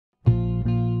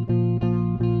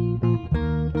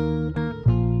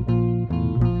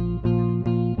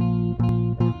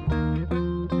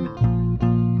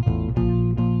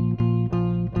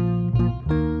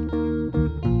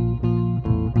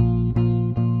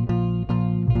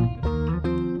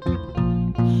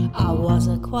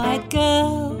was a quiet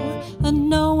girl, and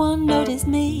no one noticed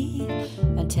me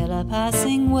until a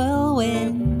passing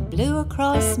whirlwind blew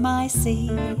across my sea.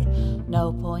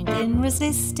 No point in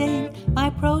resisting,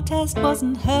 my protest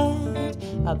wasn't heard.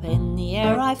 Up in the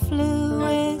air I flew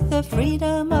with the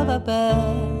freedom of a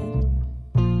bird.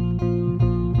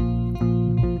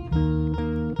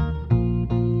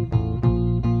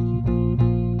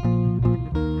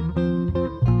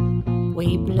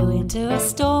 We blew into a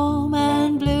storm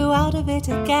and blew out of it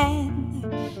again.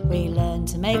 We learned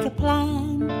to make a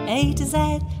plan, A to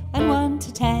Z and 1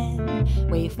 to 10.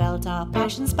 We felt our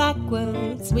passions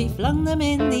backwards, we flung them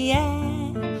in the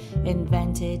air.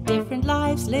 Invented different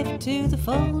lives, lived to the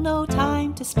full, no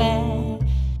time to spare.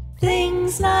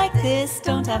 Things like this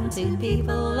don't happen to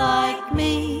people like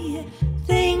me.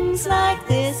 Things like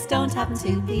this don't happen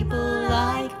to people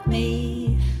like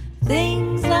me.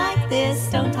 Things like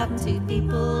this don't happen to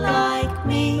people like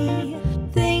me.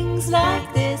 Things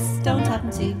like this don't happen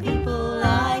to people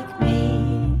like me.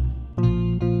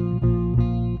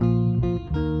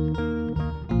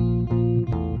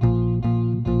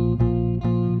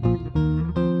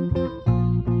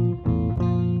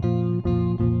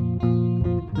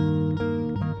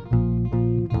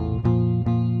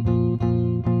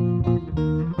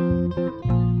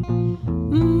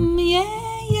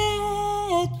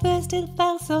 It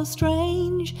felt so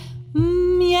strange.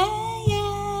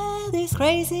 This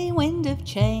crazy wind of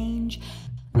change.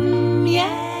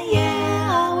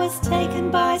 I was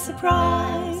taken by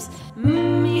surprise.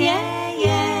 It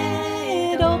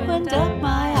opened up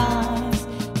my eyes.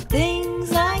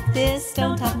 Things like this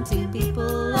don't happen to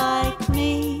people like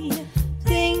me.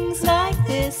 Things like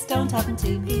this don't happen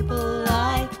to people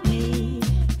like me.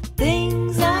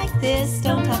 Things like this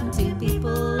don't happen to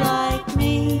people like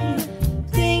me.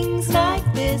 Things like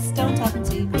this don't happen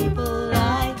to people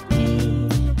like me.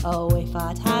 Oh, if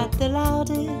I'd had the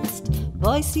loudest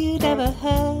voice you'd ever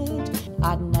heard,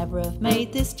 I'd never have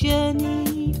made this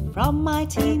journey from my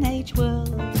teenage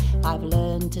world. I've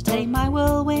learned to tame my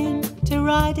whirlwind, to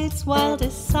ride its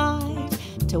wildest side,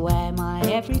 to wear my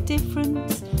every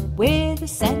difference with a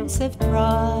sense of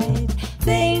pride.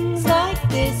 Things like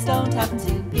this don't happen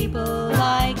to people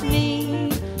like me.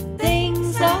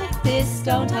 Things like this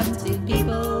don't happen to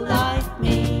people like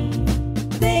me.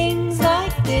 Things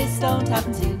like this don't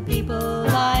happen to people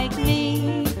like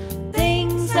me.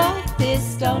 Things like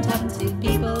this don't happen to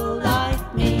people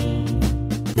like me.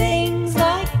 Things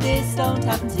like this don't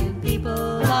happen to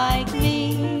people like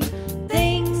me.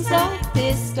 Things like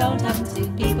this don't happen to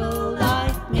people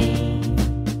like me.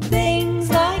 Things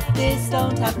like this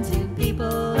don't happen to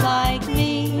people like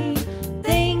me.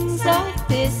 Things like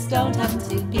this don't happen